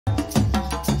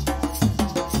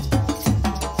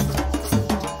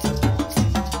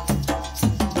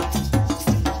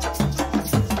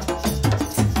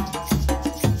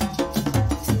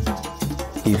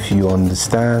you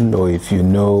understand or if you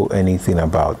know anything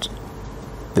about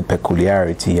the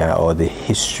peculiarity or the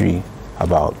history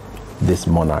about this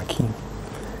monarchy,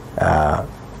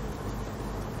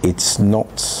 it's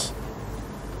not,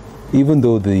 even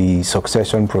though the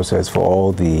succession process for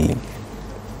all the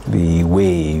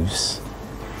waves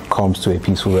comes to a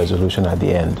peaceful resolution at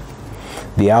the end,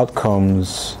 the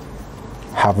outcomes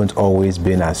haven't always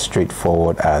been as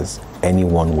straightforward as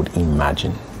anyone would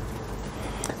imagine.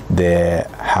 There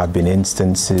have been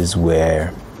instances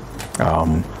where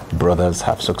brothers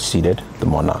have succeeded the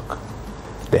monarch.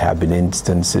 There have been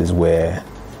instances where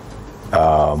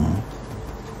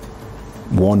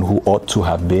one who ought to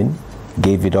have been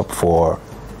gave it up for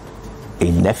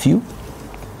a nephew,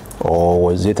 or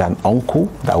was it an uncle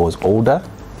that was older?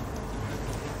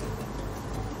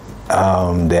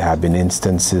 There have been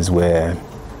instances where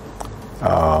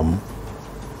the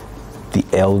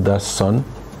elder son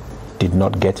did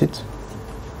not get it.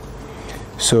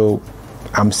 So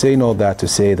I'm saying all that to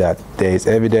say that there is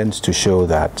evidence to show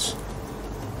that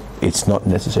it's not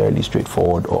necessarily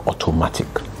straightforward or automatic.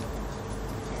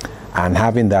 And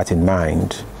having that in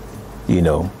mind, you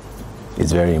know,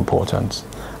 is very important.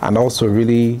 And also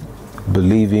really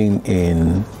believing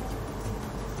in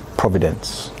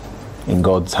providence, in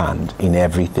God's hand, in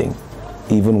everything,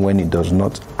 even when it does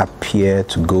not appear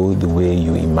to go the way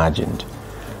you imagined.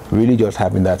 Really just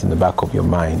having that in the back of your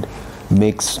mind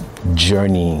makes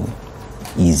journeying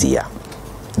easier.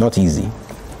 Not easy,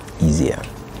 easier.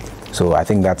 So I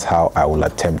think that's how I will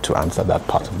attempt to answer that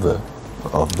part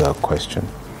of the question.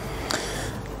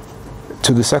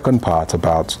 To the second part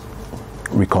about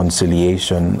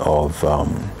reconciliation of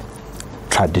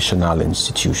traditional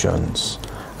institutions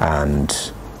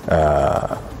and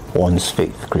one's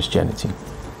faith, Christianity.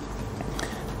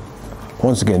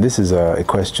 Once again, this is a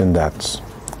question that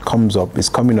is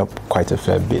coming up quite a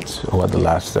fair bit over the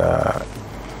last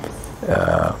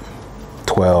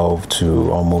 12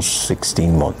 to almost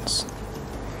 16 months.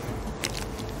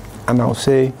 And I'll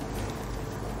say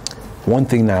one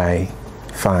thing I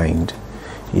find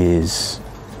is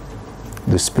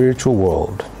the spiritual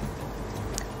world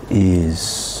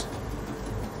is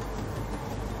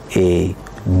a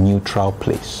neutral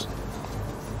place.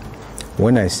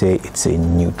 When I say it's a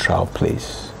neutral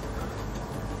place,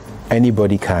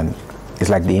 anybody can, it's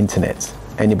like the internet,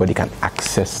 anybody can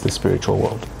access the spiritual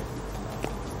world.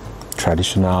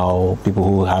 Traditional people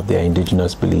who have their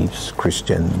indigenous beliefs,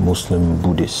 Christian, Muslim,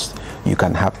 Buddhist, you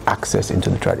can have access into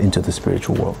the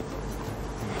spiritual world.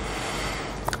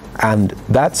 And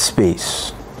that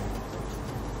space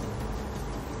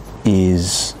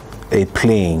is a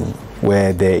plane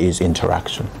where there is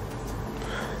interaction.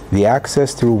 The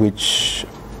access through which,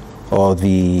 or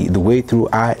the way through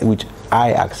which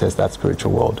I access that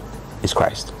spiritual world is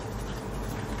Christ.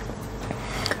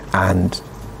 And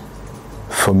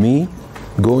for me,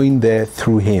 going there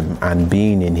through Him and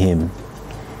being in Him,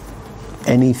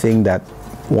 anything that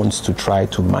wants to try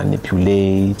to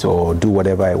manipulate or do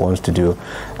whatever it wants to do,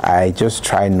 I just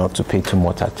try not to pay too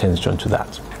much attention to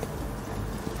that.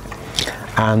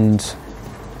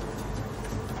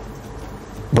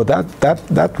 But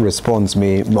that response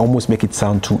may almost make it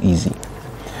sound too easy.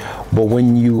 But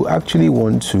when you actually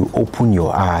want to open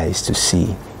your eyes to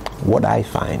see, what I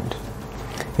find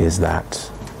is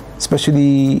that,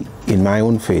 especially in my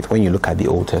own faith, when you look at the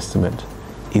Old Testament,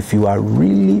 if you are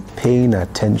really paying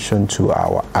attention to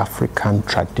our African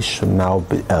traditional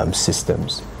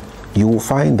systems, you will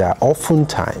find that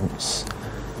oftentimes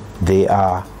they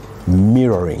are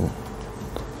mirroring,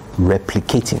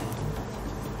 replicating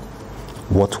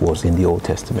what was in the Old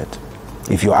Testament.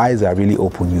 If your eyes are really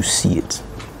open, you see it.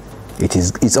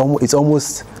 It's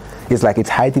like it's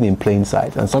hiding in plain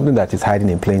sight, and something that is hiding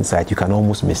in plain sight, you can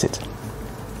almost miss it.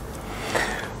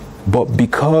 But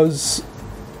because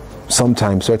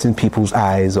sometimes certain people's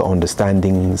eyes or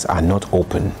understandings are not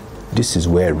open, this is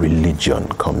where religion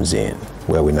comes in,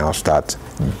 where we now start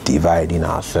dividing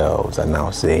ourselves and now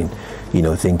saying, you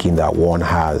know, thinking that one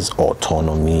has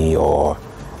autonomy or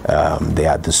they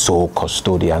are the sole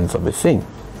custodians of a thing.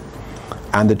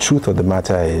 And the truth of the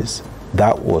matter is,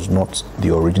 that was not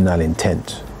the original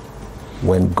intent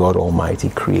when God Almighty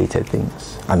created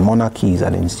things. And monarchy is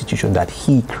an institution that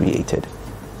He created.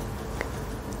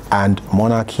 And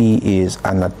monarchy is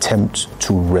an attempt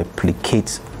to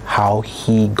replicate how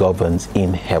He governs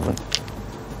in heaven.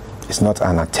 It's not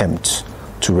an attempt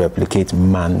to replicate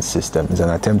man's system. It's an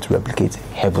attempt to replicate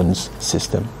heaven's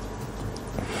system.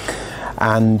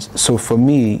 And so for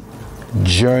me,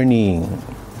 journeying,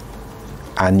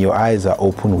 and your eyes are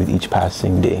open with each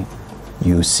passing day,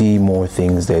 you see more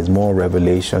things, there's more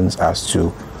revelations as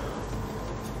to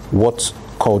what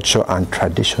culture and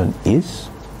tradition is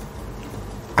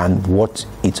and what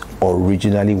it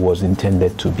originally was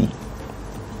intended to be.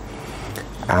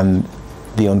 And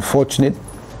the unfortunate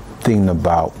thing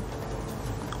about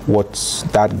what's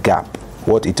that gap,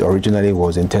 what it originally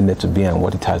was intended to be and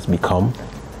what it has become,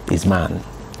 is man.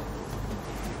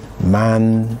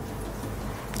 Man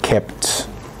kept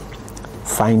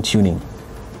fine-tuning,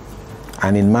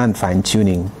 and in man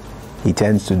fine-tuning, he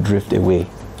tends to drift away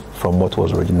from what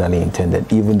was originally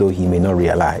intended, even though he may not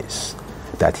realize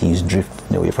that he's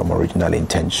drifting away from original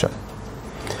intention.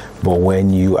 But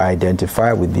when you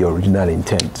identify with the original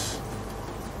intent,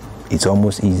 it's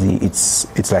almost easy,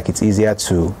 it's like it's easier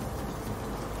to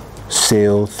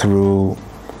sail through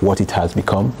what it has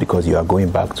become, because you are going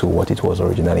back to what it was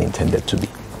originally intended to be.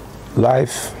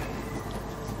 Life,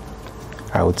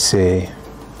 I would say,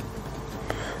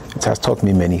 it has taught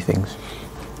me many things.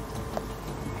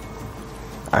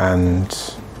 And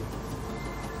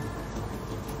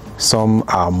some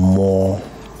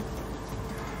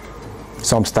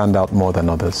stand out more than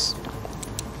others.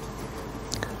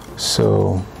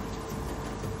 So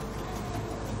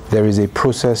there is a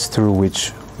process through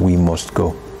which we must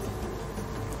go.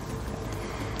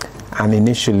 And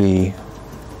initially,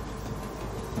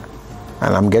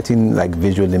 and I'm getting like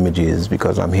visual images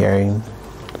because I'm hearing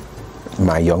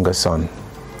my younger son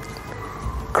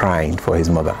crying for his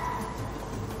mother.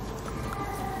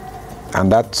 And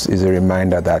that is a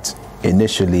reminder that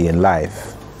initially in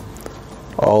life,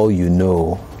 all you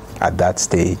know at that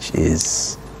stage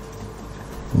is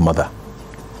mother,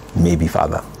 maybe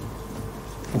father.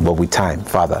 But with time,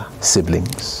 father,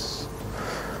 siblings.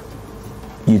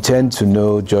 You tend to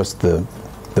know just the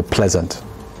pleasant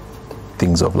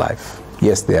things of life.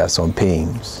 Yes, there are some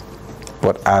pains,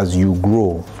 but as you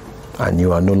grow and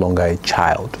you are no longer a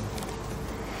child,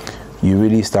 you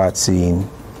really start seeing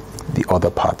the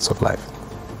other parts of life.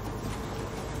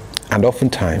 And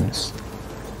oftentimes,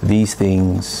 these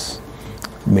things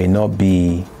may not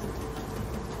be,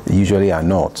 usually are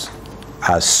not,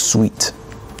 as sweet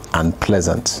and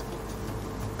pleasant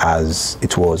as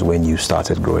it was when you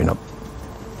started growing up.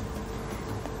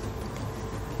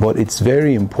 But it's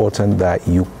very important that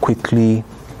you quickly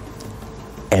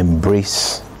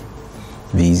embrace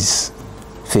these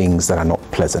things that are not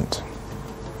pleasant.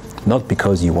 Not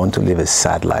because you want to live a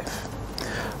sad life,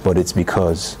 but it's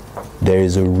because there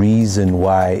is a reason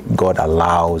why God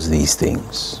allows these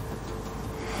things.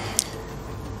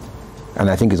 And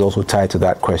I think it's also tied to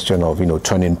that question of,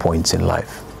 turning points in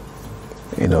life.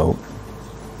 The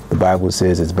Bible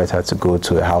says it's better to go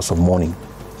to a house of mourning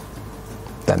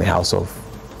than a house of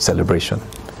celebration.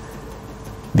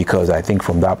 Because I think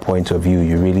from that point of view,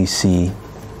 you really see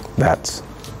that,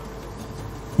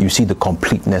 you see the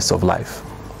completeness of life.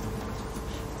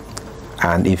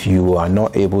 And if you are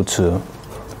not able to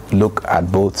look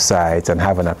at both sides and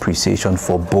have an appreciation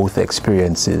for both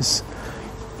experiences,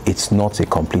 it's not a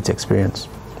complete experience.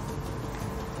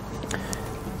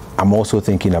 I'm also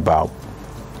thinking about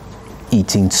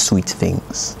eating sweet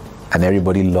things, and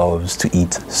everybody loves to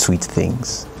eat sweet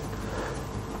things.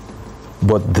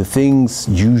 But the things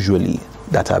usually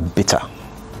that are bitter,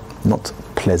 not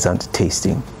pleasant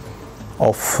tasting,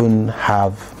 often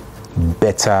have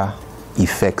better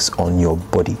effects on your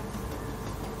body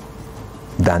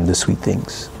than the sweet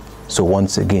things. So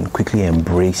once again, quickly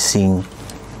embracing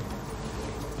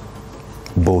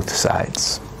both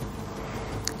sides.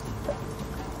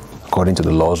 According to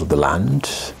the laws of the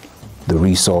land, the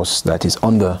resource that is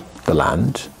under the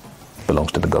land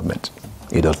belongs to the government.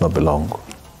 It does not belong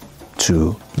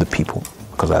to the people,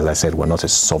 because as I said, we're not a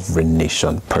sovereign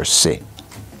nation per se.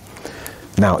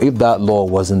 Now, if that law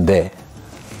wasn't there,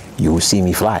 you will see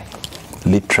me fly,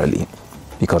 literally,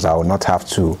 because I will not have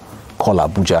to call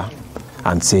Abuja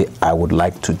and say, I would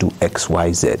like to do X,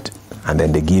 Y, Z. And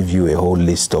then they give you a whole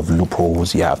list of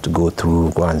loopholes you have to go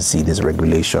through, go and see this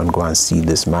regulation, go and see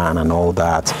this man and all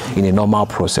that in a normal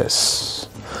process.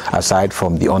 Aside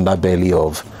from the underbelly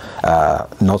of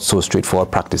not so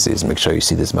straightforward practices, make sure you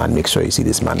see this man, make sure you see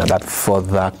this man, and that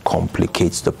further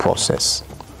complicates the process.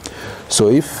 So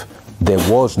if there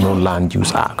was no Land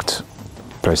Use Act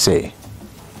per se,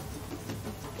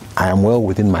 I am well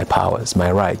within my powers,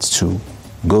 my rights to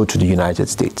go to the United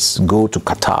States, go to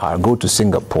Qatar, go to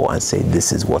Singapore and say,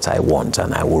 this is what I want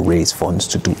and I will raise funds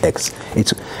to do X.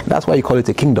 That's why you call it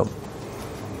a kingdom.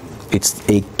 It's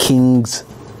a king's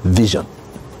vision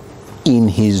in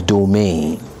his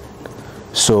domain.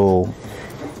 So,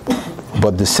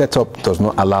 but the setup does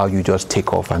not allow you just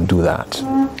take off and do that.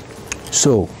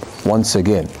 So, once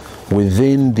again,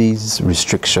 within these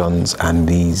restrictions and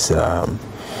these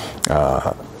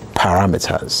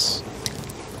parameters,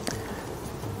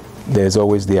 there's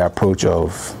always the approach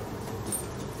of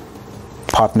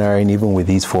partnering even with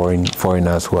these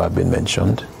foreigners who have been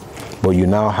mentioned, but you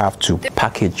now have to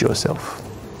package yourself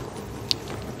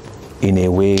in a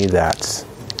way that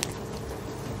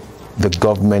the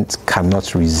government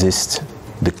cannot resist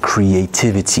the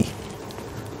creativity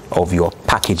of your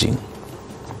packaging,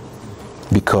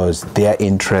 because their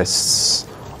interests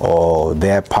or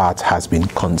their part has been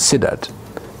considered,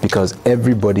 because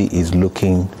everybody is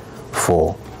looking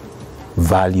for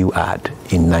value add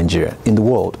in Nigeria, in the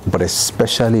world, but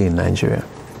especially in Nigeria.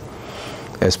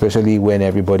 Especially when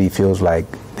everybody feels like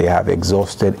they have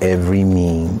exhausted every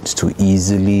means to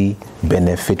easily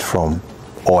benefit from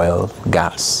oil,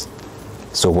 gas.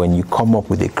 So when you come up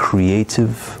with a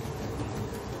creative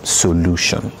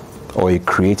solution or a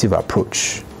creative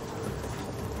approach,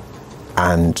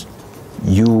 and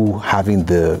you having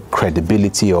the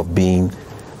credibility of being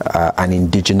an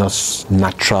indigenous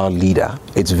natural leader,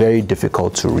 it's very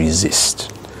difficult to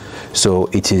resist. So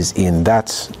it is in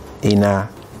that inner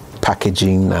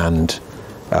packaging and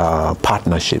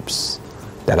partnerships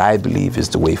that I believe is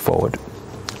the way forward.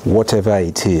 Whatever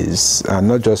it is,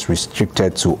 not just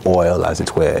restricted to oil, as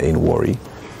it were, in Warri,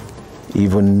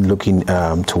 even looking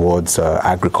towards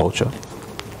agriculture,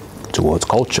 towards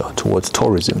culture, towards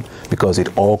tourism, because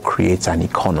it all creates an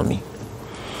economy.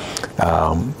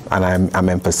 And I'm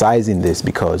emphasizing this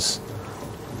because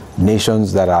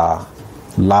nations that are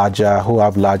larger, who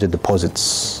have larger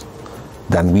deposits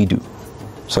than we do,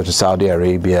 such as Saudi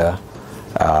Arabia,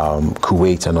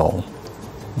 Kuwait and all,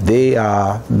 they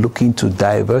are looking to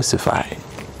diversify.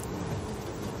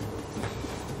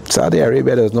 Saudi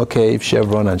Arabia does not care if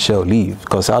Chevron and Shell leave,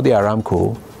 because Saudi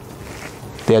Aramco,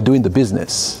 they are doing the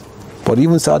business. But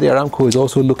even Saudi Aramco is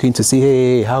also looking to see,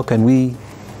 hey, how can we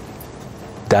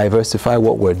diversify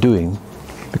what we're doing,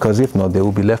 because if not, they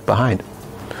will be left behind.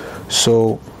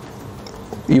 So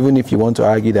even if you want to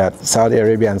argue that Saudi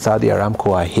Arabia and Saudi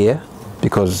Aramco are here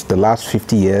because the last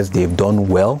 50 years they've done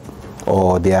well,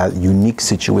 or their unique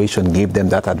situation gave them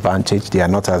that advantage, they are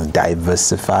not as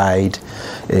diversified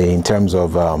in terms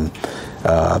of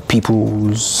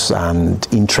peoples and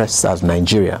interests as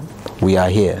Nigeria. We are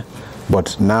here.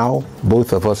 But now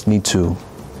both of us need to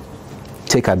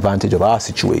take advantage of our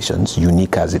situations,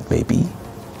 unique as it may be,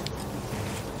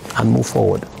 and move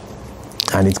forward.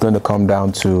 And it's going to come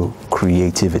down to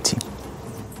creativity.